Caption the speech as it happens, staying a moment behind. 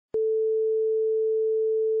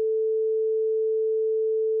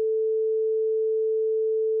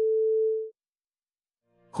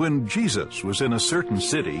When Jesus was in a certain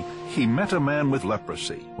city, he met a man with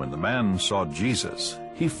leprosy. When the man saw Jesus,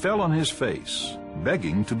 he fell on his face,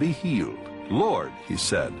 begging to be healed. "Lord," he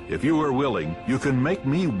said, "if you are willing, you can make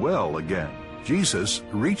me well again." Jesus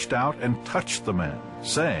reached out and touched the man,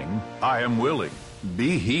 saying, "I am willing,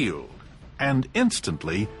 be healed." And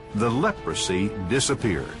instantly, the leprosy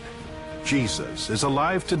disappeared. Jesus is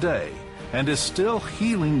alive today and is still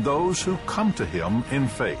healing those who come to him in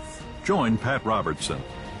faith. Join Pat Robertson.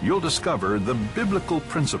 You'll discover the biblical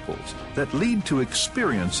principles that lead to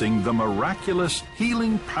experiencing the miraculous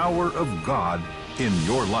healing power of God in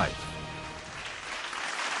your life.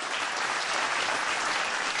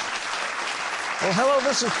 Well, hello,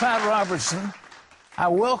 this is Pat Robertson. I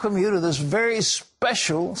welcome you to this very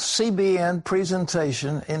special CBN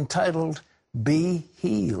presentation entitled Be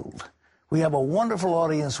Healed. We have a wonderful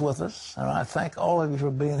audience with us, and I thank all of you for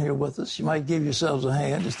being here with us. You might give yourselves a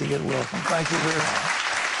hand just to get welcome. Thank you very much.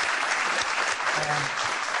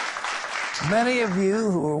 Many of you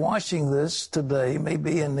who are watching this today may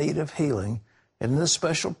be in need of healing. In this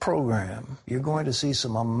special program, you're going to see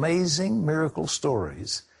some amazing miracle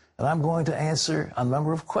stories, and I'm going to answer a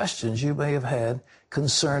number of questions you may have had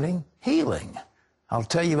concerning healing. I'll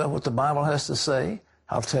tell you about what the Bible has to say.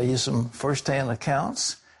 I'll tell you some first-hand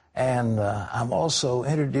accounts. And I'm also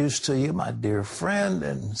introduced to you my dear friend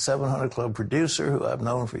and 700 Club producer who I've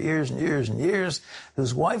known for years and years and years,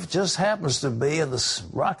 whose wife just happens to be in the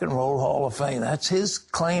Rock and Roll Hall of Fame. That's his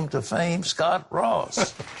claim to fame, Scott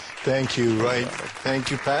Ross. Thank you, right.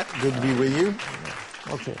 Thank you, Pat. Good to be with you.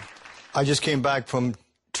 Okay. I just came back from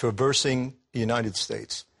traversing the United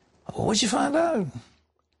States. What'd you find out?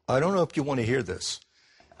 I don't know if you want to hear this.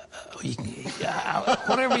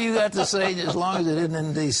 Whatever you got to say, as long as it isn't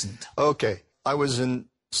indecent. Okay. I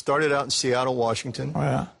started out in Seattle, Washington. Oh,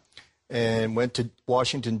 yeah. And went to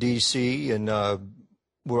Washington, D.C., and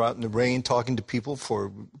we're out in the rain talking to people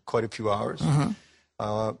for quite a few hours.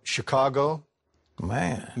 Mm-hmm. Chicago.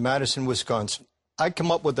 Man. Madison, Wisconsin. I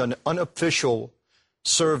come up with an unofficial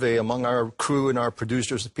survey among our crew and our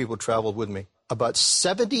producers, the people who traveled with me. About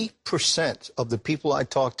 70% of the people I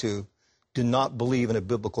talked to do not believe in a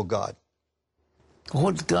biblical God.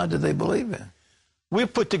 What God do they believe in?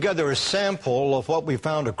 We've put together a sample of what we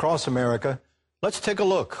found across America. Let's take a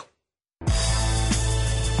look.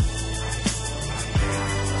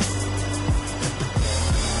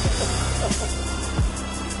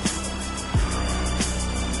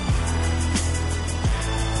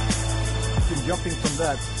 Jumping from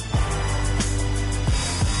that.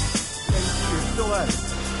 And you're still at it.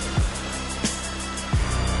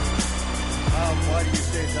 Why do you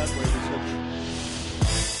say it that way?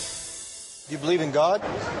 Do you believe in God?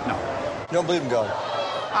 No. You don't believe in God?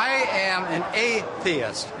 I am an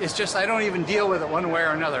atheist. It's just I don't even deal with it one way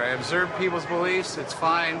or another. I observe people's beliefs. It's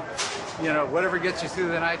fine. You know, whatever gets you through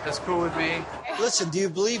the night, that's cool with me. Listen, do you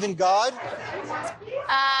believe in God?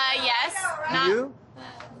 Yes. Do you?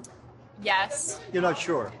 Yes. You're not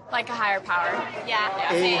sure? Like a higher power.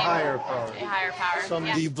 Yeah. A higher power. A higher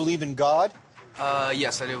power. Do you believe in God?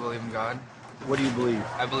 Yes, I do believe in God. What do you believe?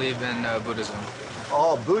 I believe in Buddhism.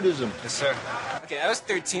 Oh, Buddhism. Yes, sir. Okay, I was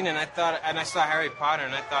 13 and I saw Harry Potter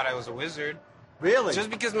and I thought I was a wizard. Really?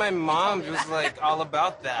 Just because my mom was like all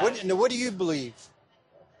about that. What do you believe?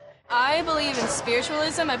 I believe in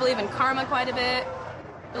spiritualism. I believe in karma quite a bit.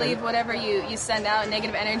 I believe whatever you send out,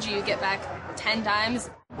 negative energy, you get back 10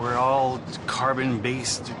 times. We're all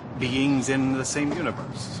carbon-based beings in the same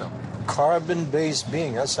universe, so. Carbon-based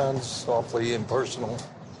being. That sounds awfully impersonal.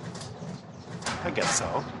 I guess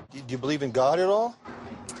so. Do you believe in God at all?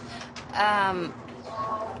 I'm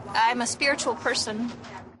a spiritual person.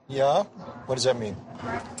 Yeah? What does that mean?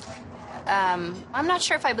 I'm not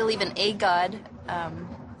sure if I believe in a God.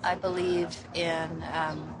 I believe in,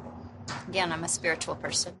 again, I'm a spiritual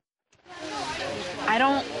person. I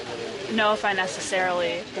don't know if I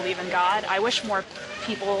necessarily believe in God. I wish more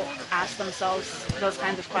people ask themselves those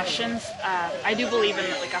kinds of questions. I do believe in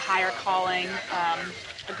like a higher calling,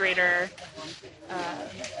 a greater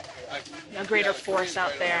force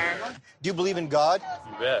out there. Do you believe in God?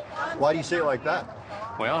 You bet. Why do you say it like that?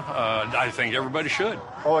 Well, I think everybody should.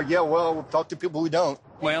 Oh, yeah, well, we'll talk to people who don't.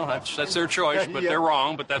 Well, that's their choice, but they're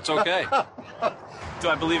wrong, but that's okay. Do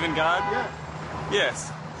I believe in God? Yeah. Yes.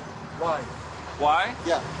 Why? Why?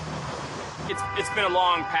 Yeah. It's been a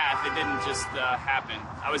long path. It didn't just happen.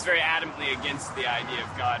 I was very adamantly against the idea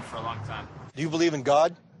of God for a long time. Do you believe in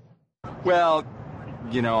God? Well,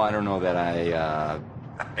 you know, I don't know that I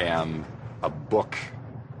am a book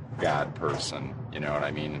God person, you know what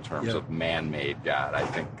I mean, in terms of man-made God. I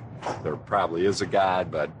think there probably is a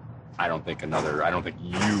God, but don't think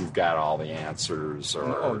you've got all the answers,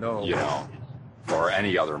 or or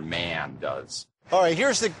any other man does. All right,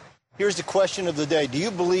 here's the question of the day. Do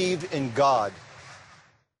you believe in God?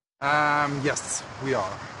 Yes, we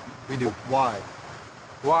are. We do. Why?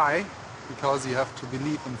 Why? Because you have to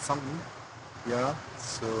believe in something. Yeah.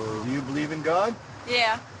 So. Do you believe in God?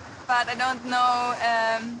 Yeah, but I don't know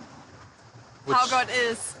how God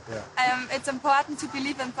is. Yeah. It's important to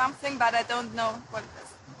believe in something, but I don't know what it is.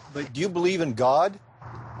 But do you believe in God?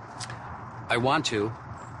 I want to.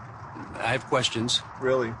 I have questions.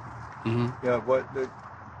 Really? Mm-hmm. Yeah. What?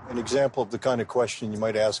 An example of the kind of question you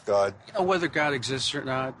might ask God. Whether God exists or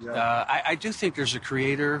not. Yeah. I do think there's a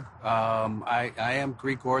creator. I am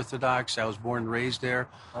Greek Orthodox. I was born and raised there.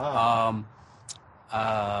 And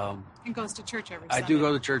goes to church every Sunday. I do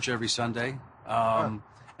go to church every Sunday.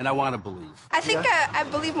 And I want to believe. I think I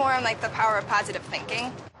believe more in like the power of positive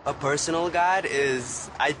thinking. A personal God is,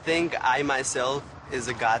 I think I myself is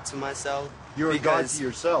a God to myself. You're a God to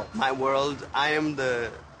yourself. My world,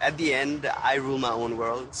 at the end, I rule my own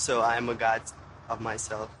world, so I am a God of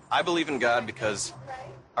myself. I believe in God because,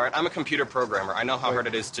 all right, I'm a computer programmer. I know how hard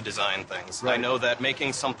it is to design things. Right. I know that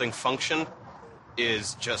making something function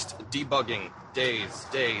is just debugging days.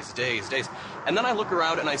 And then I look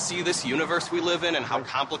around and I see this universe we live in and how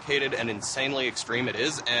complicated and insanely extreme it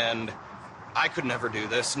is, and I could never do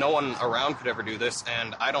this. No one around could ever do this,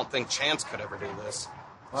 and I don't think Chance could ever do this.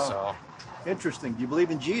 Wow. So, interesting. Do you believe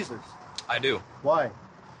in Jesus? I do. Why?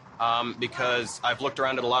 Because I've looked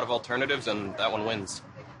around at a lot of alternatives, and that one wins.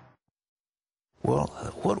 Well,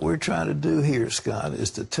 what we're trying to do here, Scott,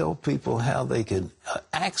 is to tell people how they can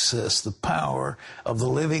access the power of the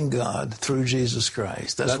living God through Jesus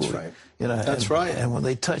Christ. That's right. That's right. And when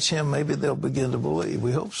they touch him, maybe they'll begin to believe.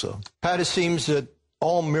 We hope so. Pat, it seems that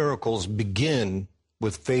all miracles begin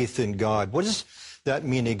with faith in God. What does that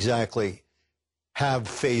mean exactly? Have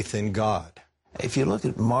faith in God. If you look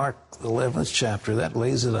at Mark 11th chapter, that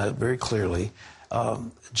lays it out very clearly.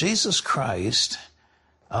 Jesus Christ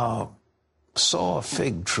saw a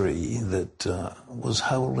fig tree that was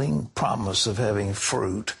holding promise of having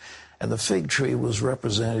fruit, and the fig tree was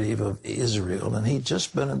representative of Israel, and he'd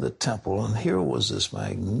just been in the temple, and here was this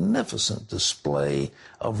magnificent display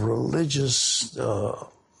of religious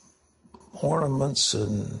ornaments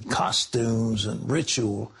and costumes and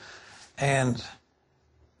ritual, and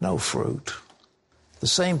no fruit. The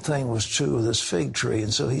same thing was true of this fig tree,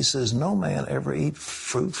 and so he says, no man ever eat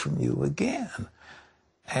fruit from you again.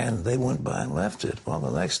 And they went by and left it. Well, the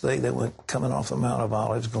next day they went coming off the Mount of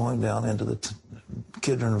Olives, going down into the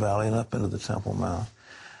Kidron Valley and up into the Temple Mount.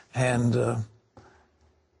 And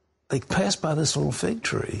they passed by this little fig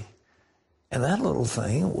tree, and that little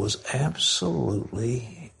thing was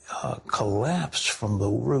absolutely collapsed from the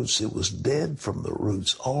roots. It was dead from the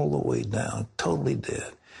roots all the way down, totally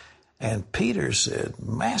dead. And Peter said,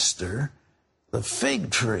 Master, the fig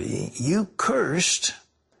tree you cursed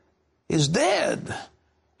is dead.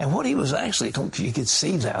 And what he was actually, you could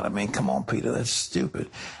see that. I mean, come on, Peter, that's stupid.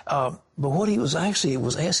 But what he was actually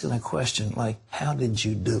was asking a question like, how did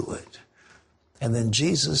you do it? And then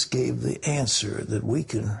Jesus gave the answer that we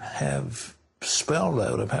can have spelled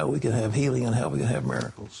out of how we can have healing and how we can have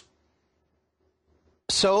miracles.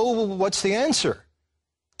 So what's the answer?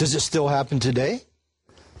 Does it still happen today?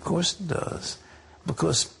 Of course it does.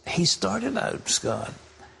 Because he started out, Scott,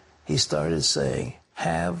 he started saying,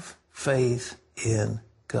 have faith in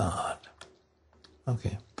God.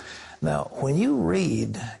 Okay. Now, when you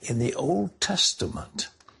read in the Old Testament,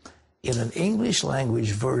 in an English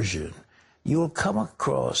language version, you'll come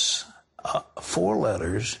across 4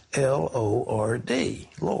 letters, L-O-R-D,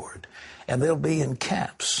 Lord, and they'll be in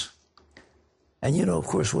caps. And you know, of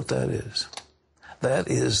course, what that is. That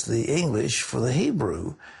is the English for the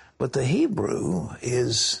Hebrew, but the Hebrew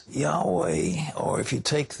is Yahweh, or if you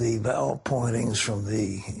take the vowel pointings from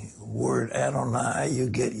the word Adonai, you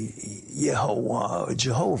get Yehovah or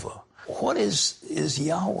Jehovah. What is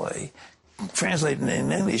Yahweh? Translated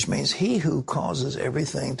in English means he who causes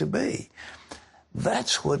everything to be.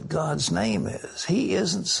 That's what God's name is. He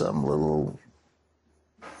isn't some little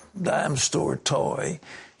dime store toy.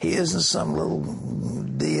 He isn't some little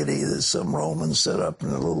deity that some Roman set up in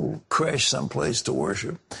a little creche someplace to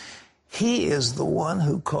worship. He is the one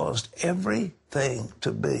who caused everything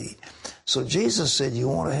to be. So Jesus said, you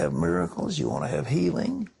want to have miracles, you want to have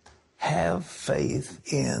healing, have faith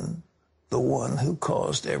in the one who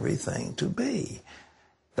caused everything to be.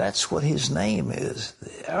 That's what his name is.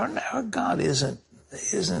 Our God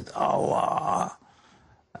isn't Allah.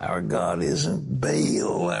 Our God isn't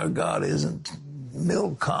Baal. Our God isn't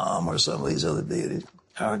Milcom or some of these other deities.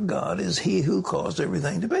 Our God is he who caused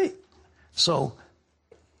everything to be. So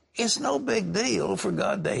it's no big deal for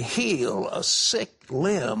God to heal a sick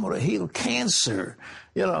limb or to heal cancer.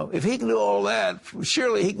 You know, if he can do all that,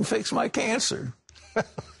 surely he can fix my cancer.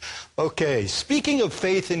 Okay, speaking of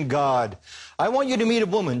faith in God, I want you to meet a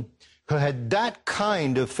woman who had that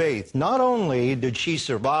kind of faith. Not only did she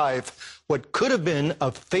survive what could have been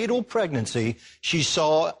a fatal pregnancy, she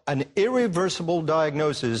saw an irreversible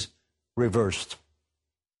diagnosis reversed.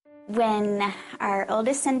 When our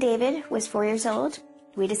oldest son, David, was 4 years old,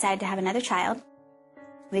 we decided to have another child.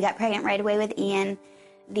 We got pregnant right away with Ian.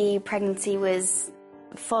 The pregnancy was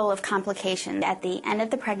full of complications. At the end of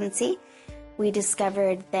the pregnancy, we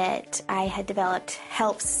discovered that I had developed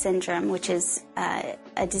HELLP syndrome, which is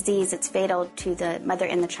a disease that's fatal to the mother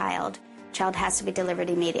and the child. The child has to be delivered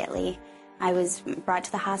immediately. I was brought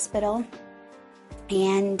to the hospital,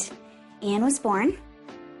 and Ian was born.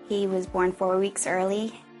 He was born 4 weeks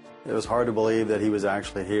early. It was hard to believe that he was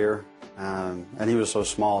actually here, and he was so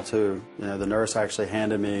small too. You know, the nurse actually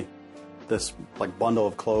handed me this bundle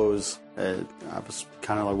of clothes. I was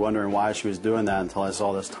kind of wondering why she was doing that until I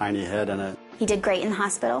saw this tiny head in it. He did great in the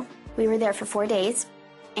hospital. We were there for 4 days,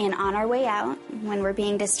 and on our way out, when we're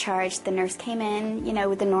being discharged, the nurse came in, you know,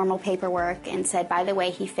 with the normal paperwork and said, by the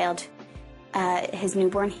way, he failed his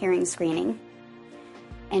newborn hearing screening.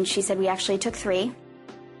 And she said, we actually took 3.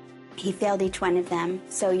 He failed each one of them,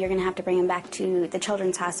 so you're going to have to bring him back to the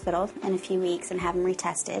Children's Hospital in a few weeks and have him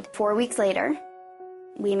retested. 4 weeks later,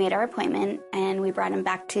 we made our appointment, and we brought him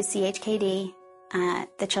back to CHKD,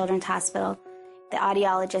 the Children's Hospital. The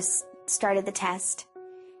audiologist started the test,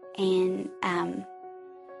 and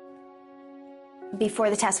before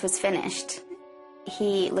the test was finished,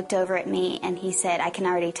 he looked over at me and he said, I can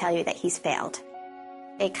already tell you that he's failed.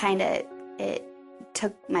 It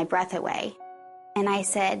took my breath away. And I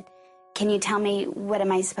said, can you tell me what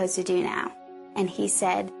am I supposed to do now? And he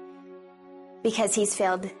said, because he's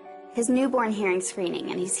failed his newborn hearing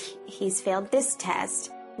screening and he's failed this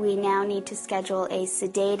test, we now need to schedule a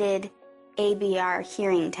sedated ABR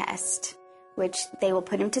hearing test, which they will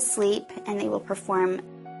put him to sleep and they will perform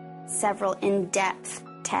several in-depth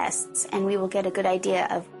tests, and we will get a good idea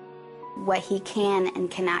of what he can and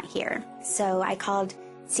cannot hear. So I called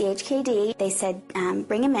CHKD. They said,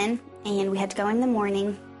 bring him in, and we had to go in the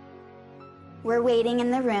morning. We're waiting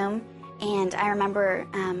in the room, and I remember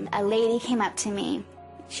a lady came up to me.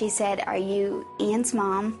 She said, are you Ian's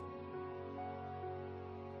mom?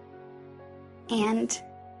 And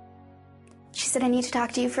she said, I need to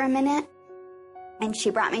talk to you for a minute. And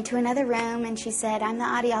she brought me to another room, and she said, I'm the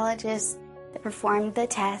audiologist that performed the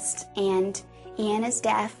test, and Ian is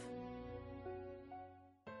deaf.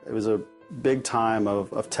 It was a big time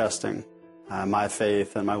of testing my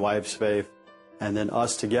faith and my wife's faith, and then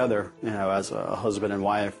us together, you know, as a husband and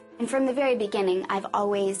wife. And from the very beginning, I've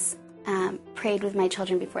always prayed with my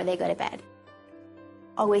children before they go to bed.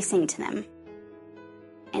 Always sing to them.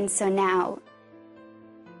 And so now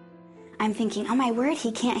I'm thinking, oh my word,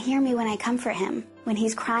 he can't hear me when I comfort him, when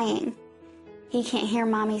he's crying. He can't hear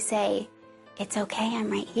Mommy say, it's okay,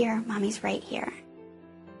 I'm right here, Mommy's right here.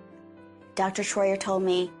 Dr. Schroyer told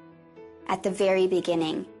me at the very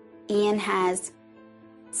beginning, Ian has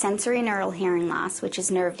sensory neural hearing loss, which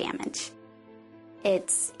is nerve damage.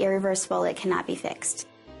 It's irreversible, it cannot be fixed.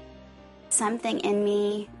 Something in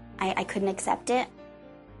me, I couldn't accept it.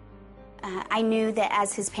 I knew that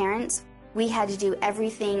as his parents, we had to do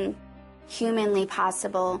everything humanly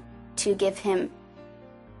possible to give him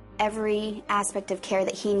every aspect of care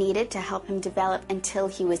that he needed to help him develop until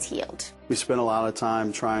he was healed. We spent a lot of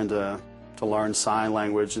time trying to learn sign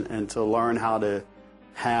language and to learn how to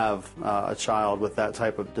have a child with that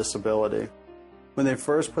type of disability. When they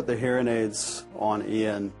first put the hearing aids on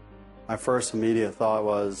Ian, my first immediate thought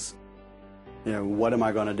was, you know, what am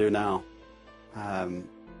I going to do now? Haven't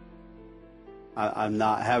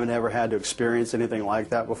ever had to experience anything like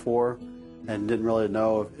that before, and didn't really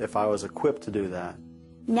know if I was equipped to do that.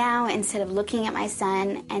 Now, instead of looking at my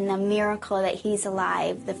son and the miracle that he's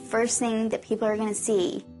alive, the first thing that people are going to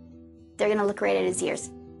see, they're going to look right at his ears.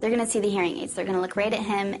 They're going to see the hearing aids. They're going to look right at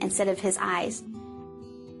him instead of his eyes.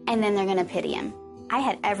 And then they're going to pity him. I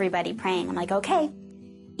had everybody praying. I'm like, okay,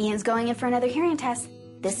 Ian's going in for another hearing test.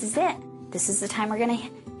 This is it. This is the time we're going to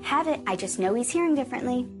have it. I just know he's hearing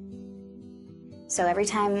differently. So every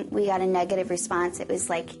time we got a negative response, it was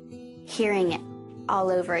like hearing it all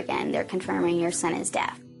over again. They're confirming your son is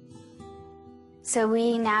deaf. So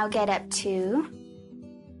we now get up to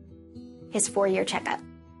his 4-year checkup.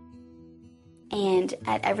 And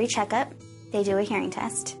at every checkup, they do a hearing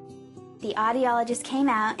test. The audiologist came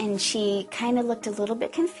out and she kind of looked a little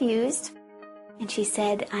bit confused. And she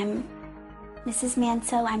said, I'm Mrs.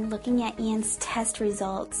 Manso, I'm looking at Ian's test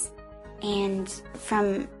results, and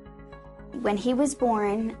from when he was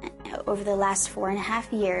born over the last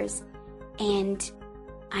 4.5 years, and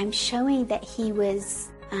I'm showing that he was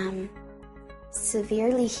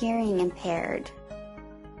severely hearing impaired.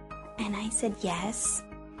 And I said, yes.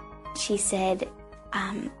 She said,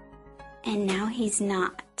 and now he's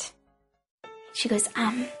not. She goes,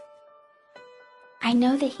 I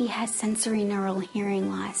know that he has sensory neural hearing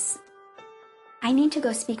loss. I need to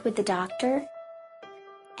go speak with the doctor.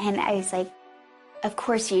 And I was like, of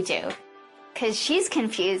course you do. Because she's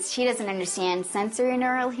confused. She doesn't understand. Sensory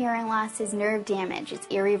neural hearing loss is nerve damage. It's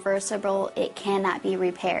irreversible. It cannot be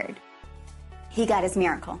repaired. He got his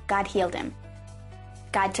miracle. God healed him.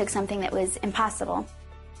 God took something that was impossible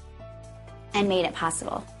and made it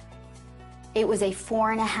possible. It was a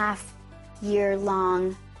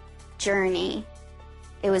 4.5-year-long journey.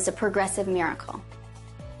 It was a progressive miracle.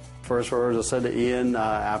 First words I said to Ian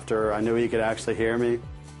after I knew he could actually hear me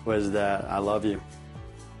was that I love you.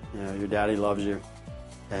 You know, your daddy loves you.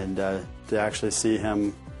 And to actually see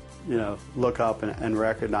him, you know, look up and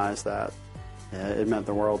recognize that, it meant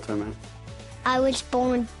the world to me. I was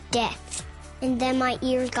born deaf, and then my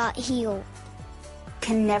ears got healed.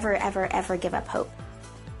 Can never, ever, ever give up hope.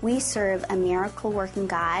 We serve a miracle-working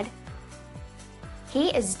God. He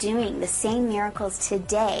is doing the same miracles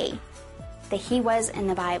today that he was in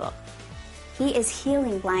the Bible. He is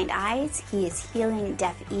healing blind eyes. He is healing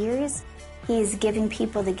deaf ears. He is giving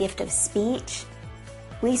people the gift of speech.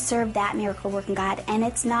 We serve that miracle-working God, and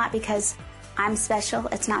it's not because I'm special.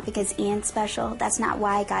 It's not because Ian's special. That's not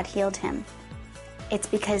why God healed him. It's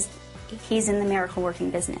because he's in the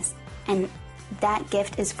miracle-working business, and that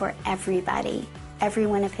gift is for everybody, every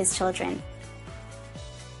one of his children.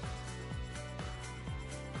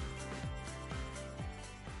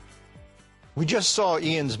 We just saw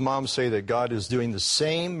Ian's mom say that God is doing the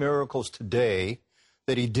same miracles today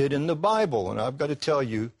that he did in the Bible. And I've got to tell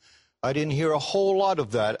you, I didn't hear a whole lot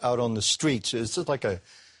of that out on the streets. It's just like a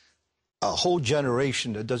whole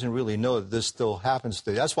generation that doesn't really know that this still happens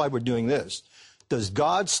today. That's why we're doing this. Does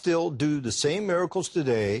God still do the same miracles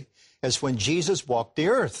today as when Jesus walked the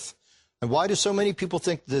earth? And why do so many people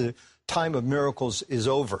think the time of miracles is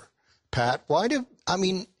over? Pat,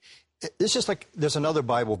 it's just like there's another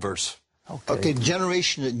Bible verse. Okay,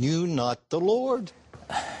 generation that knew not the Lord.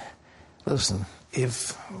 Listen,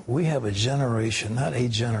 if we have a generation, not a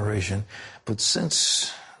generation, but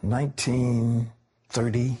since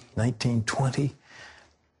 1930, 1920,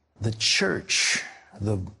 the church,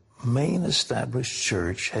 the main established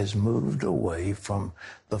church, has moved away from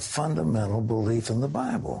the fundamental belief in the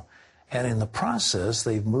Bible. And in the process,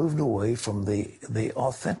 they've moved away from the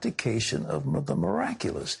authentication of the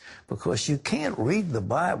miraculous, because you can't read the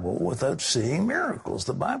Bible without seeing miracles.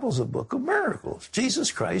 The Bible's a book of miracles.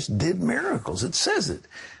 Jesus Christ did miracles. It says it.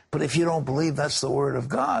 But if you don't believe that's the Word of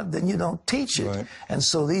God, then you don't teach it. Right. And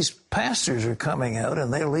so these pastors are coming out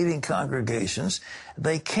and they're leading congregations.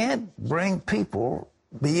 They can't bring people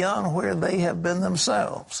beyond where they have been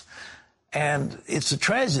themselves. And it's a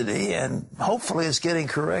tragedy, and hopefully it's getting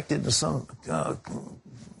corrected in some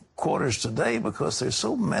quarters today, because there's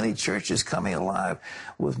so many churches coming alive.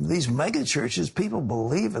 With these mega churches, people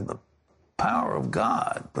believe in the power of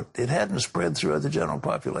God, but it hadn't spread throughout the general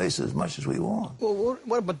population as much as we want. Well,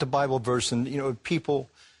 what about the Bible verse? And, people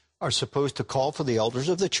are supposed to call for the elders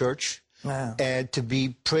of the church and to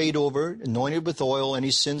be prayed over, anointed with oil,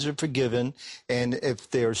 any sins are forgiven, and if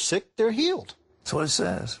they're sick, they're healed. That's what it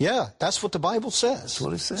says. Yeah, that's what the Bible says. That's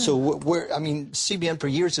what it says. So, CBN for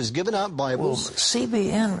years has given out Bibles. Well,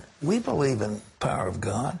 CBN, we believe in power of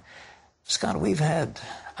God. Scott, we've had,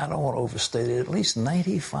 I don't want to overstate it, at least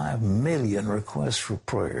 95 million requests for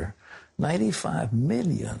prayer. 95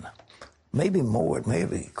 million. Maybe more. It may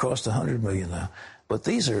have crossed 100 million now. But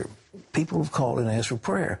these are people who've called and asked for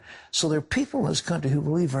prayer. So there are people in this country who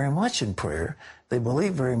believe very much in prayer. They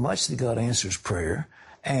believe very much that God answers prayer.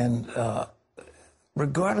 And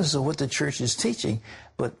regardless of what the church is teaching.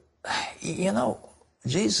 But,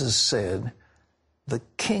 Jesus said, the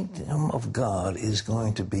kingdom of God is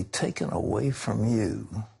going to be taken away from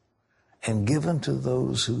you and given to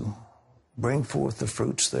those who bring forth the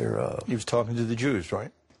fruits thereof. He was talking to the Jews,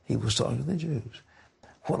 right? He was talking to the Jews.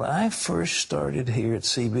 When I first started here at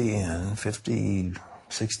CBN 50,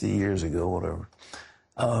 60 years ago, whatever,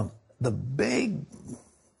 the big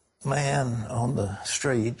man on the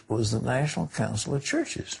street was the National Council of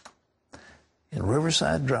Churches in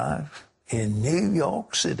Riverside Drive in New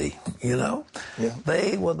York City, Yeah.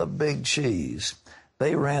 They were the big cheese.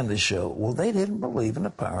 They ran the show. Well, they didn't believe in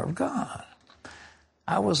the power of God.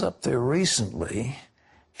 I was up there recently,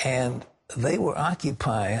 and they were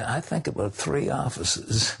occupying, I think, about 3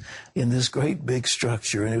 offices in this great big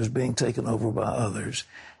structure, and it was being taken over by others.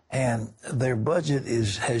 And their budget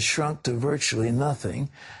has shrunk to virtually nothing.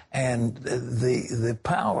 And the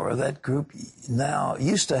power of that group now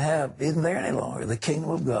used to have, isn't there any longer. The kingdom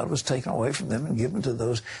of God was taken away from them and given to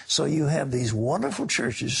those. So you have these wonderful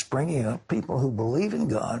churches springing up, people who believe in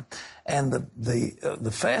God. And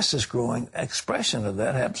the fastest growing expression of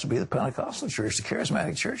that happens to be the Pentecostal church, the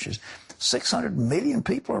charismatic churches. 600 million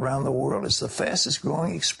people around the world. It's the fastest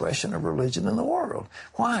growing expression of religion in the world.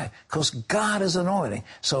 Why? Because God is anointing.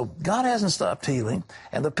 So God hasn't stopped healing,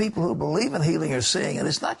 and the people who believe in healing are seeing it.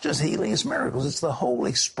 It's not just healing, it's miracles. It's the whole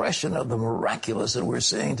expression of the miraculous that we're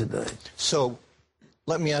seeing today. So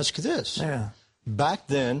let me ask you this. Yeah. Back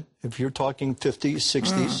then, if you're talking 50s,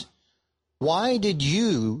 60s, why did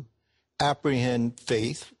you apprehend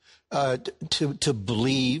faith to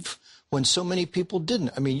believe when so many people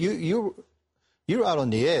didn't? I mean, you're out on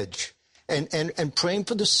the edge and praying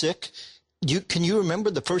for the sick. Can you remember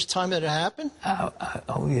the first time that it happened?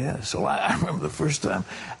 Oh yeah. So I remember the first time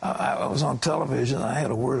I was on television. I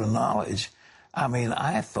had a word of knowledge. I mean,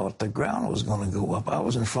 I thought the ground was going to go up. I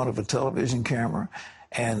was in front of a television camera,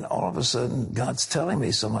 and all of a sudden, God's telling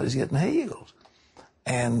me somebody's getting healed.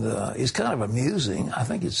 And it's kind of amusing. I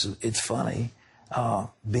think it's funny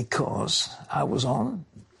because I was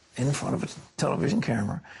in front of a television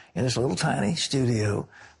camera in this little tiny studio,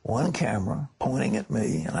 one camera pointing at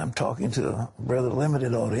me, and I'm talking to a rather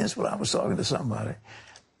limited audience, but I was talking to somebody.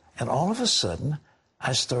 And all of a sudden,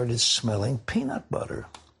 I started smelling peanut butter.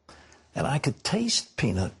 And I could taste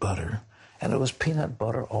peanut butter, and there was peanut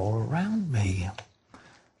butter all around me.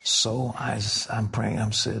 So I'm praying, I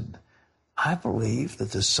said, I believe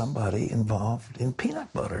that there's somebody involved in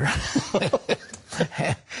peanut butter.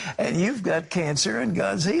 And you've got cancer and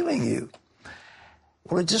God's healing you.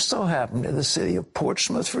 Well, it just so happened in the city of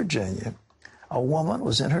Portsmouth, Virginia, a woman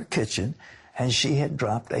was in her kitchen and she had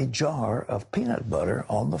dropped a jar of peanut butter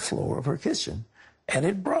on the floor of her kitchen, and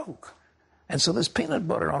it broke. And so there's peanut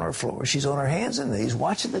butter on her floor. She's on her hands and knees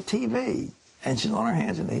watching the TV, and she's on her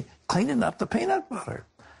hands and knees cleaning up the peanut butter.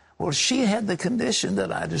 Well, she had the condition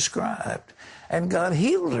that I described, and God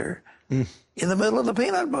healed her in the middle of the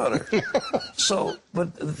peanut butter. So,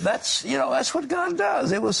 but that's what God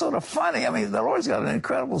does. It was sort of funny. I mean, the Lord's got an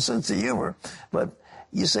incredible sense of humor. But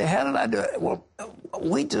you say, how did I do it? Well,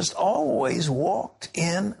 we just always walked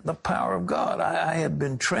in the power of God. I had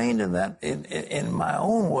been trained in that in my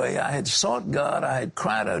own way. I had sought God. I had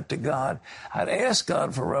cried out to God. I'd asked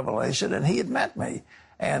God for revelation, and He had met me.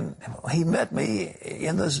 And He met me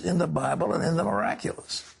in the Bible and in the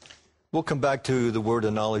miraculous. We'll come back to the word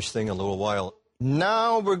of knowledge thing in a little while.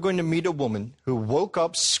 Now we're going to meet a woman who woke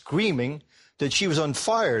up screaming that she was on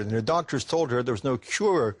fire, and the doctors told her there was no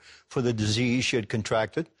cure for the disease she had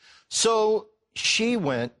contracted. So she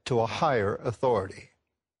went to a higher authority.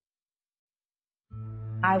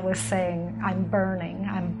 I was saying, I'm burning,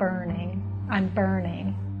 I'm burning, I'm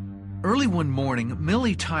burning. Early one morning,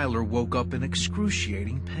 Millie Tyler woke up in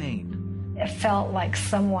excruciating pain. It felt like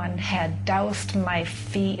someone had doused my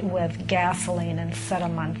feet with gasoline and set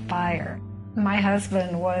them on fire. My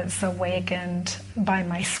husband was awakened by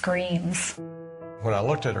my screams. When I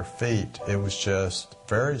looked at her feet, it was just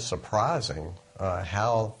very surprising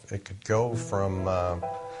how it could go from,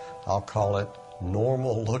 I'll call it,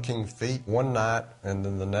 normal-looking feet one night, and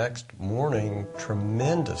then the next morning,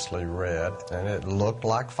 tremendously red, and it looked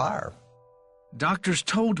like fire. Doctors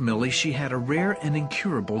told Millie she had a rare and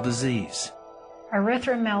incurable disease.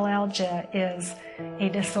 Erythromelalgia is a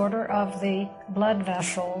disorder of the blood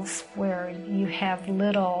vessels where you have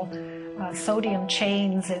little sodium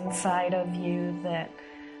chains inside of you that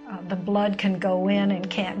the blood can go in and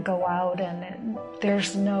can't go out, and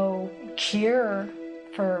there's no cure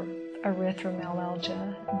for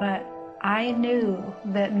erythromelalgia. But I knew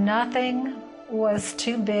that nothing was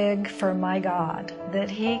too big for my God, that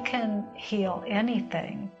He can heal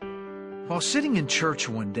anything. While sitting in church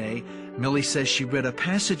one day, Millie says she read a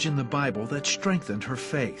passage in the Bible that strengthened her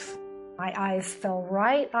faith. My eyes fell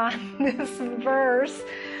right on this verse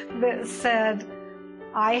that said,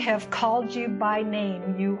 I have called you by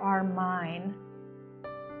name, you are mine.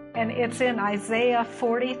 And it's in Isaiah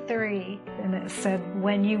 43, and it said,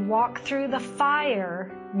 when you walk through the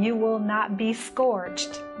fire, you will not be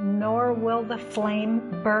scorched, nor will the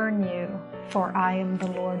flame burn you, for I am the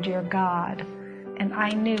Lord your God. And I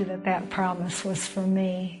knew that that promise was for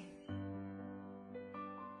me.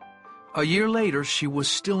 A year later, she was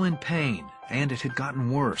still in pain, and it had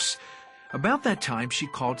gotten worse. About that time, she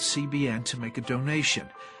called CBN to make a donation.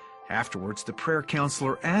 Afterwards, the prayer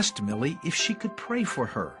counselor asked Millie if she could pray for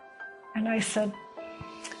her. And I said,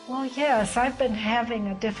 well, yes, I've been having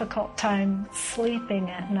a difficult time sleeping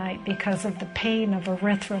at night because of the pain of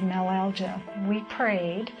erythromelalgia. We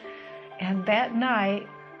prayed, and that night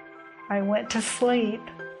I went to sleep,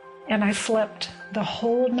 and I slept the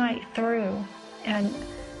whole night through. And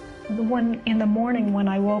in the morning when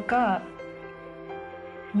I woke up,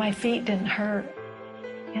 my feet didn't hurt.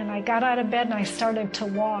 And I got out of bed and I started to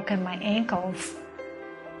walk, and my ankles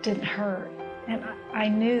didn't hurt. And I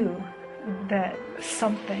knew that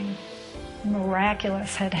something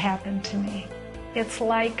miraculous had happened to me. It's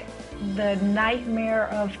like the nightmare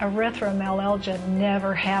of erythromelalgia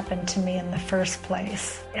never happened to me in the first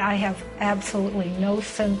place. I have absolutely no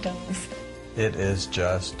symptoms. It is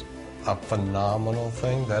just a phenomenal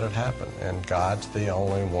thing that had happened, and God's the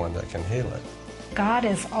only one that can heal it. God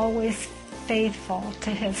is always faithful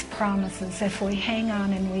to his promises if we hang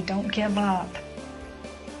on and we don't give up.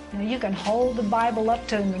 You know, you can hold the Bible up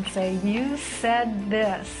to him and say, you said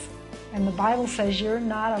this, and the Bible says you're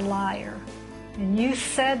not a liar, and you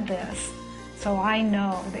said this, so I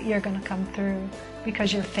know that you're going to come through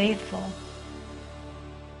because you're faithful.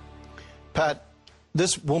 Pat,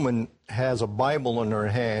 this woman has a Bible in her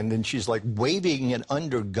hand, and she's like waving it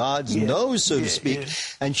under God's nose, so to speak,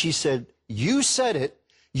 and she said, you said it,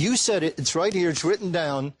 it's right here, it's written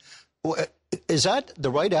down. Is that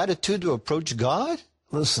the right attitude to approach God?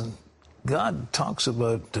 Listen, God talks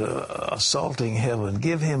about assaulting heaven.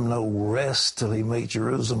 Give him no rest till he make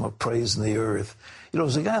Jerusalem a praise in the earth. You know,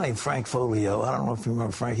 there's a guy named Frank Folio. I don't know if you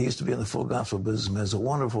remember Frank. He used to be in the Full Gospel business. He's a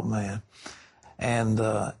wonderful man. And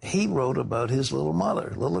he wrote about his little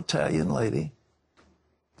mother, little Italian lady.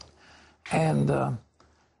 And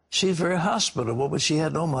she's very hospitable, but she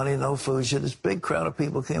had no money, no food. She had this big crowd of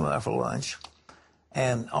people came out for lunch.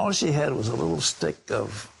 And all she had was a little stick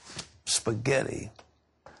of spaghetti.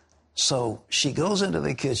 So she goes into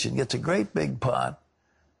the kitchen, gets a great big pot,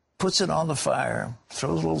 puts it on the fire,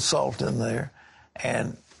 throws a little salt in there,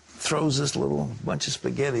 and throws this little bunch of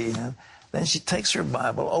spaghetti in. Then she takes her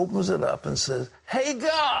Bible, opens it up, and says, hey,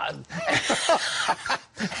 God!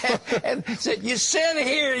 and said, you said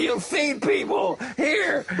here you'll feed people.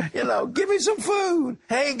 Here, you know, give me some food.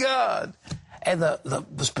 Hey, God! And the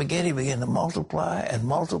spaghetti began to multiply,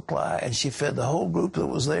 and she fed the whole group that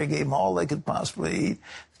was there, gave them all they could possibly eat.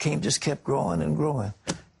 Just kept growing and growing.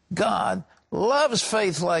 God loves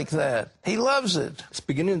faith like that. He loves it. It's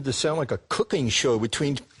beginning to sound like a cooking show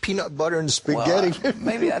between peanut butter and spaghetti. Well,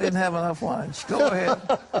 maybe I didn't have enough lunch. Go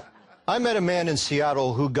ahead. I met a man in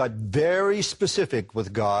Seattle who got very specific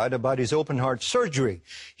with God about his open heart surgery.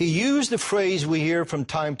 He used the phrase we hear from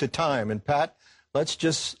time to time. And Pat, let's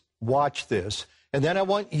just watch this. And then I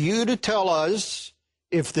want you to tell us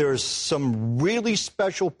if there's some really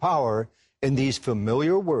special power in these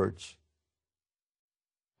familiar words.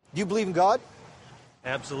 Do you believe in God?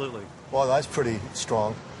 Absolutely. Well, that's pretty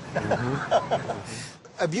strong.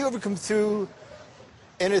 Have you ever come through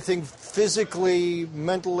anything physically,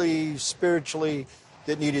 mentally, spiritually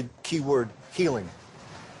that needed, keyword, healing?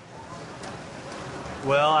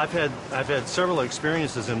 Well, I've had several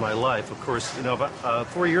experiences in my life. Of course, you know, about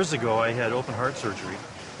 4 years ago, I had open heart surgery.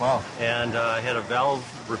 Wow. And I had a valve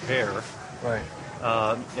repair. Right.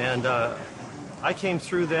 And I came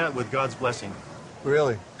through that with God's blessing.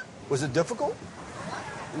 Really? Was it difficult?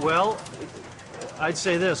 Well, I'd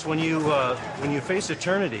say this: when you face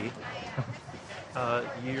eternity,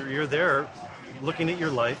 you're there, looking at your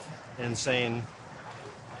life and saying,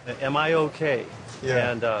 "Am I okay?"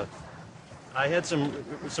 Yeah. And I had some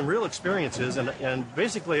real experiences, and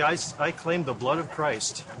basically I claimed the blood of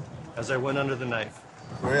Christ as I went under the knife.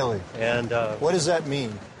 Really? And what does that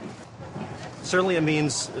mean? Certainly, it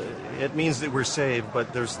means that we're saved,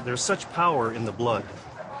 but there's such power in the blood,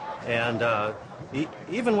 and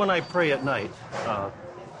even when I pray at night,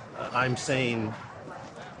 I'm saying,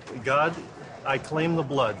 God, I claim the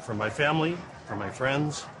blood for my family, for my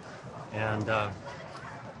friends, and.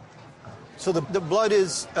 So the blood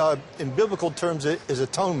is, in biblical terms, is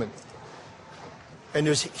atonement, and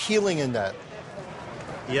there's healing in that.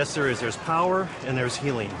 Yes, there is. There's power and there's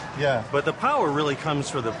healing. Yeah. But the power really comes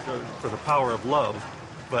for the power of love.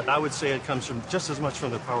 But I would say it comes from just as much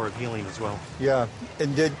from the power of healing as well. Yeah.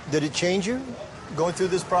 And did it change you going through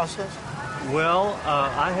this process? Well,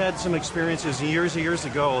 I had some experiences years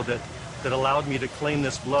ago that allowed me to claim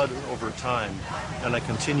this blood over time on a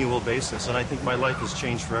continual basis. And I think my life has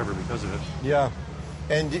changed forever because of it. Yeah.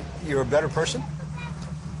 And you're a better person?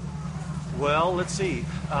 Well, let's see.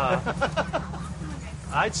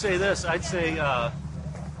 I'd say this. I'd say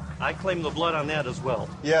I claim the blood on that as well.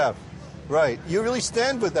 Yeah, right. You really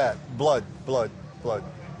stand with that. Blood.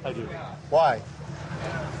 I do. Why?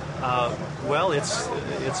 Well,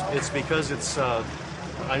 it's because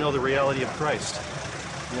I know the reality of Christ,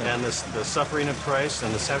 and the suffering of Christ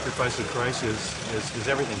and the sacrifice of Christ is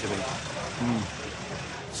everything to me.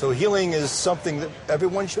 So healing is something that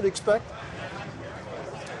everyone should expect?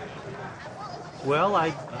 Well,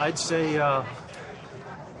 I'd say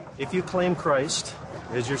if you claim Christ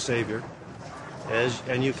as your Savior,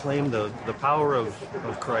 and you claim the power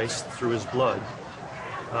of Christ through His blood,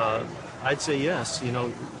 I'd say yes. You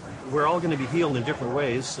know, we're all going to be healed in different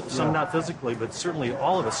ways. Some not physically, but certainly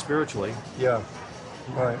all of us spiritually. Yeah.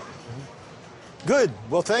 Right. Good.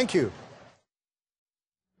 Well, thank you.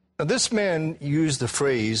 Now, this man used a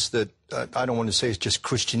phrase that I don't want to say it's just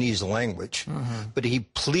Christianese language, but he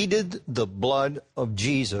pleaded the blood of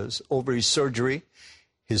Jesus over his surgery,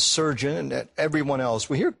 his surgeon, and everyone else.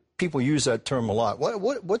 We hear people use that term a lot.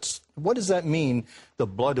 What does that mean, the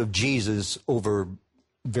blood of Jesus over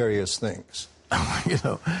various things? You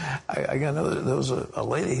know, I know there was a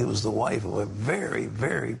lady who was the wife of a very,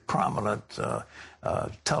 very prominent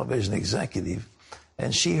television executive,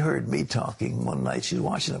 and she heard me talking one night. She was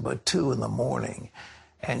watching about 2 a.m,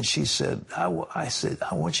 and she said, I said,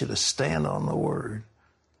 I want you to stand on the Word.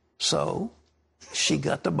 So she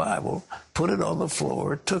got the Bible, put it on the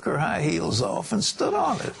floor, took her high heels off, and stood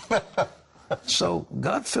on it. So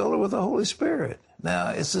God filled her with the Holy Spirit.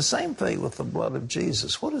 Now, it's the same thing with the blood of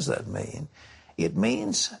Jesus. What does that mean? It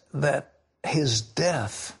means that His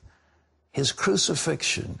death, His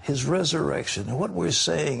crucifixion, His resurrection, and what we're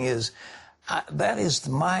saying is that is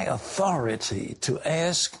my authority to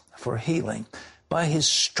ask for healing. By His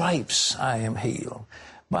stripes I am healed.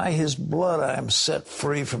 By His blood I am set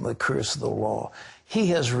free from the curse of the law. He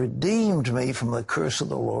has redeemed me from the curse of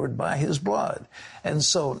the Lord by His blood. And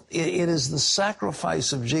so it is the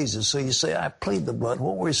sacrifice of Jesus. So you say, I plead the blood.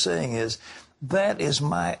 What we're saying is that is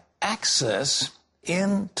my access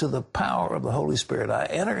into the power of the Holy Spirit. I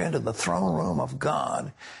enter into the throne room of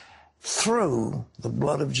God through the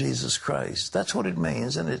blood of Jesus Christ. That's what it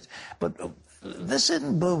means. But this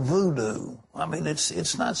isn't voodoo. I mean,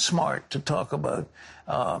 it's not smart to talk about,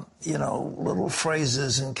 little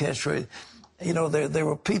phrases and catchphrases. You know, there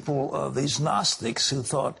were people, these Gnostics, who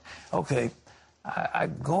thought, okay,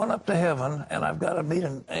 I'm going up to heaven, and I've got to meet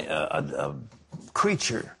a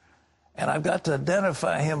creature, and I've got to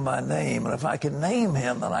identify him by name, and if I can name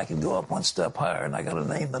him, then I can go up one step higher, and I got to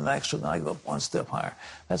name the next one, and I go up one step higher.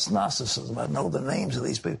 That's Gnosticism. I know the names of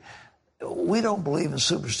these people. We don't believe in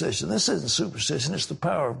superstition. This isn't superstition. It's the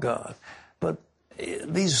power of God. But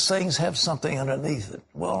these things have something underneath it.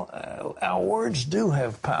 Well, our words do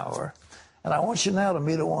have power. And I want you now to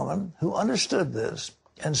meet a woman who understood this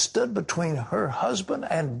and stood between her husband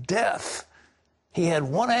and death. He had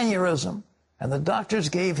one aneurysm, and the doctors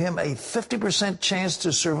gave him a 50% chance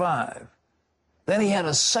to survive. Then he had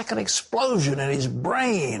a second explosion in his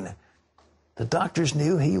brain. The doctors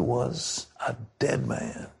knew he was a dead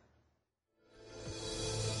man.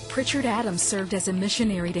 Pritchard Adams served as a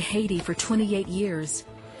missionary to Haiti for 28 years.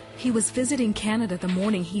 He was visiting Canada the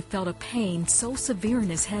morning he felt a pain so severe in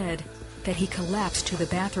his head that he collapsed to the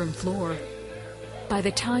bathroom floor. By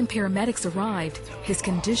the time paramedics arrived, his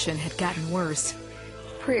condition had gotten worse.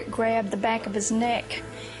 Pritt grabbed the back of his neck,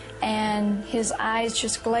 and his eyes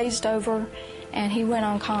just glazed over, and he went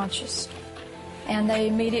unconscious. And they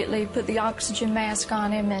immediately put the oxygen mask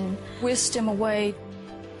on him and whisked him away.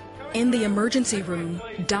 In the emergency room,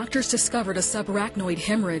 doctors discovered a subarachnoid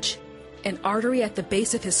hemorrhage. An artery at the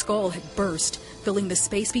base of his skull had burst, filling the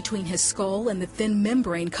space between his skull and the thin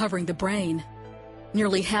membrane covering the brain.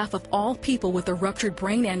 Nearly half of all people with a ruptured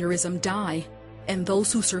brain aneurysm die, and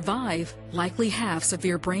those who survive likely have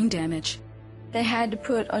severe brain damage. They had to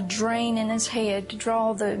put a drain in his head to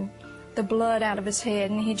draw the blood out of his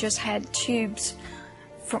head, and he just had tubes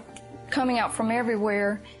coming out from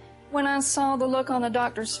everywhere. When I saw the look on the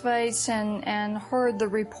doctor's face and heard the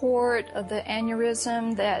report of the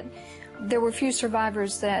aneurysm, that there were few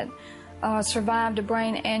survivors that survived a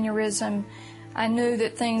brain aneurysm, I knew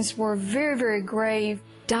that things were very, very grave.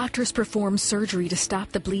 Doctors performed surgery to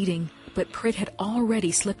stop the bleeding, but Pritt had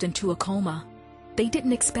already slipped into a coma. They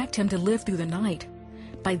didn't expect him to live through the night.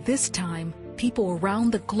 By this time, people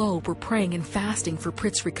around the globe were praying and fasting for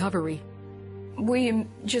Pritt's recovery. We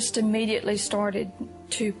just immediately started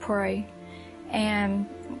to pray and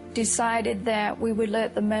decided that we would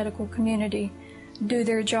let the medical community do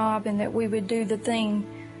their job and that we would do the thing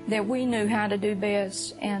that we knew how to do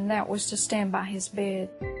best, and that was to stand by his bed.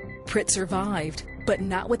 Pritt survived, but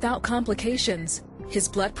not without complications. His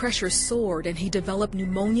blood pressure soared and he developed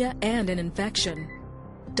pneumonia and an infection.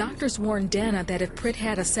 Doctors warned Dana that if Pritt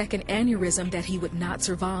had a second aneurysm that he would not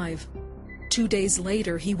survive. 2 days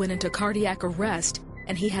later, he went into cardiac arrest,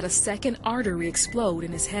 and he had a second artery explode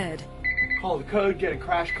in his head. Call the code, get a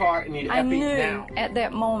crash car, and need I epi knew now. at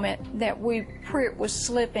that moment that Prit was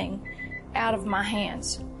slipping out of my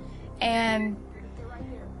hands, and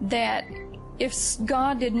that if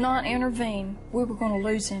God did not intervene, we were going to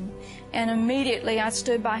lose him. And immediately I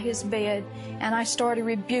stood by his bed and I started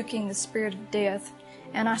rebuking the spirit of death.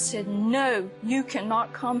 And I said, no, you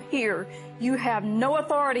cannot come here. You have no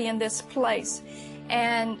authority in this place.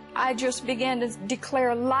 And I just began to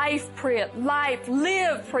declare, life, Prit, life,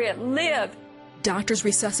 live, Prit, live. Doctors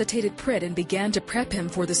resuscitated Prit and began to prep him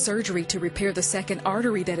for the surgery to repair the second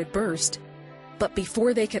artery that had burst. But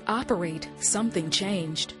before they could operate, something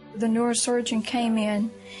changed. The neurosurgeon came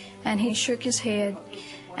in and he shook his head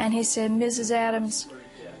and he said, Mrs. Adams,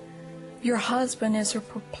 your husband is a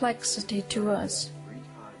perplexity to us.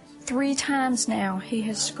 3 times now he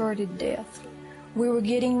has skirted death. We were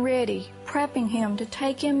getting ready, prepping him to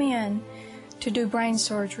take him in to do brain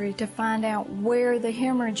surgery to find out where the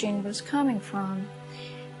hemorrhaging was coming from.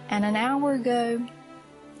 And an hour ago,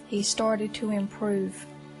 he started to improve.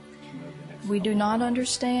 We do not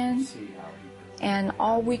understand, and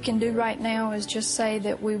all we can do right now is just say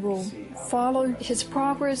that we will follow his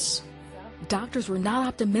progress. Doctors were not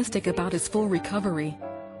optimistic about his full recovery.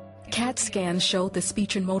 CAT scans showed the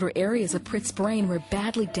speech and motor areas of Prit's brain were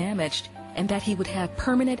badly damaged and that he would have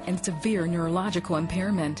permanent and severe neurological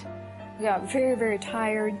impairment. I got very, very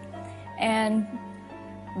tired and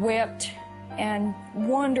wept and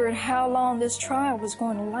wondered how long this trial was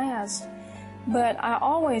going to last. But I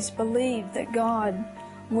always believed that God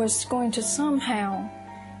was going to somehow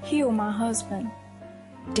heal my husband.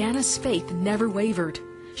 Dana's faith never wavered.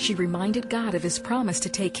 She reminded God of his promise to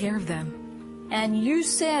take care of them. And you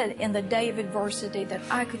said in the day of adversity that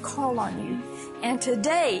I could call on you. And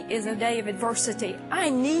today is a day of adversity. I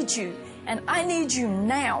need you, and I need you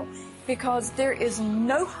now, because there is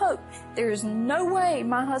no hope. There is no way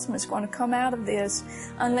my husband's going to come out of this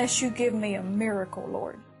unless you give me a miracle,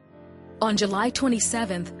 Lord. On July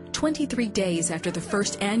 27th, 23 days after the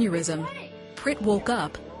first aneurysm, Prit woke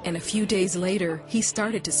up, and a few days later, he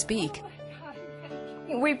started to speak.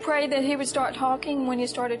 We prayed that he would start talking. When he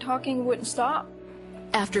started talking, he wouldn't stop.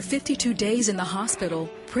 After 52 days in the hospital,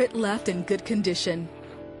 Prit left in good condition.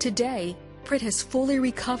 Today, Prit has fully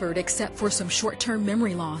recovered except for some short-term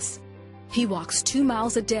memory loss. He walks 2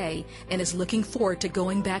 miles a day and is looking forward to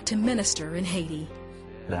going back to minister in Haiti.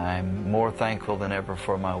 I'm more thankful than ever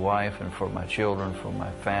for my wife and for my children, for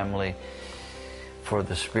my family, for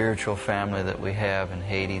the spiritual family that we have in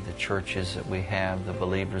Haiti, the churches that we have, the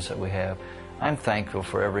believers that we have. I'm thankful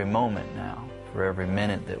for every moment now, for every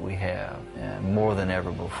minute that we have, and more than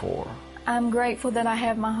ever before. I'm grateful that I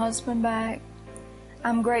have my husband back.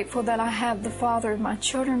 I'm grateful that I have the father of my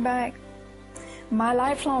children back, my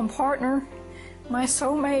lifelong partner, my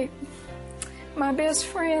soulmate, my best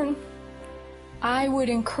friend. I would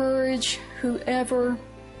encourage whoever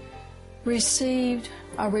received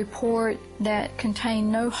a report that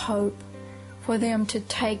contained no hope for them to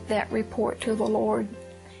take that report to the Lord.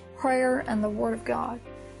 Prayer and the Word of God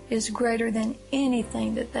is greater than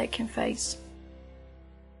anything that they can face.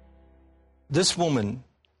 This woman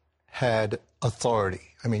had authority.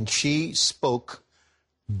 I mean, she spoke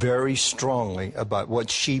very strongly about what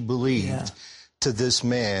she believed to this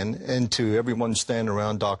man and to everyone standing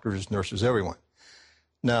around, doctors, nurses, everyone.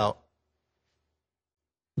 Now,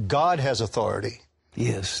 God has authority.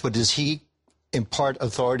 Yes. But does he impart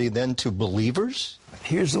authority then to believers?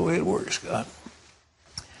 Here's the way it works, God.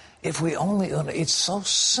 If we only, it's so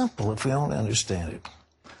simple if we only understand it.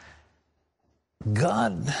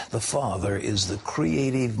 God the Father is the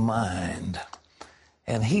creative mind,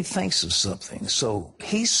 and he thinks of something. So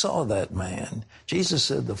he saw that man. Jesus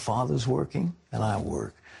said, the Father's working and I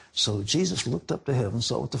work. So Jesus looked up to heaven,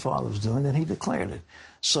 saw what the Father was doing, and he declared it.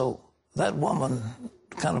 So that woman,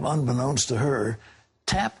 kind of unbeknownst to her,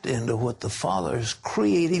 tapped into what the Father's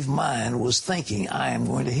creative mind was thinking. I am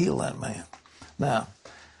going to heal that man. Now,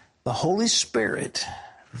 the Holy Spirit,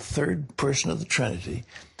 the third person of the Trinity,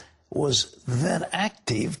 was then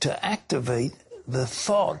active to activate the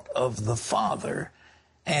thought of the Father,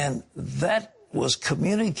 and that was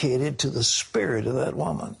communicated to the spirit of that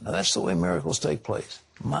woman. Now, that's the way miracles take place.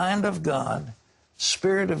 Mind of God,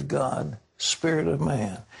 Spirit of God, Spirit of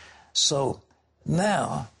man. So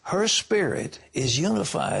now her spirit is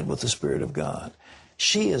unified with the Spirit of God.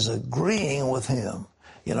 She is agreeing with him.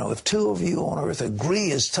 You know, if 2 of you on earth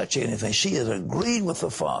agree as touching anything, she has agreed with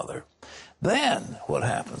the Father. Then what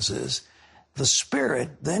happens is the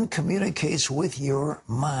Spirit then communicates with your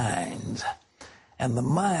mind. And the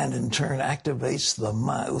mind, in turn, activates the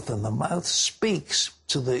mouth, and the mouth speaks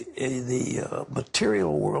to the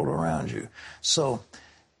material world around you. So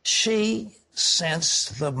she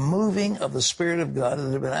sensed the moving of the Spirit of God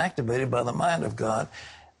that had been activated by the mind of God,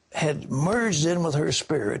 had merged in with her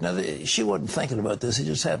spirit. Now, she wasn't thinking about this. It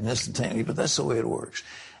just happened instantaneously, but that's the way it works.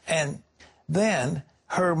 And then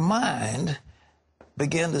her mind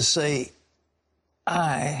began to say,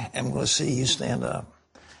 I am going to see you stand up.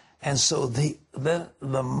 And so the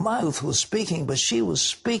mouth was speaking, but she was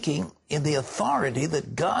speaking in the authority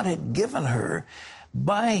that God had given her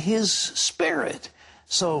by His Spirit.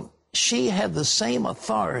 So she had the same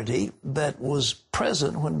authority that was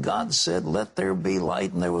present when God said, let there be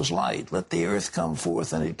light, and there was light. Let the earth come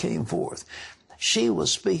forth, and it came forth. She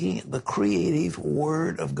was speaking the creative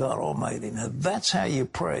word of God Almighty. Now, that's how you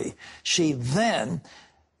pray. She then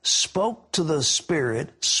spoke to the Spirit,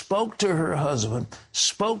 spoke to her husband,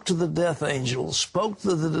 spoke to the death angel, spoke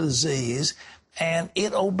to the disease, and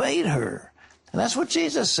it obeyed her. And that's what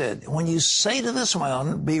Jesus said. When you say to this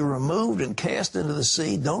mountain, be removed and cast into the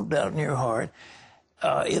sea, don't doubt in your heart,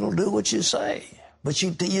 it'll do what you say. But you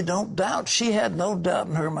don't doubt. She had no doubt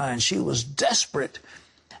in her mind. She was desperate.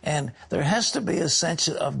 And there has to be a sense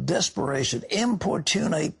of desperation,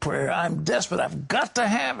 importunate prayer. I'm desperate. I've got to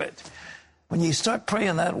have it. When you start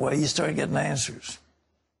praying that way, you start getting answers.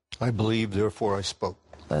 I believe, therefore I spoke.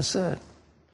 That's it.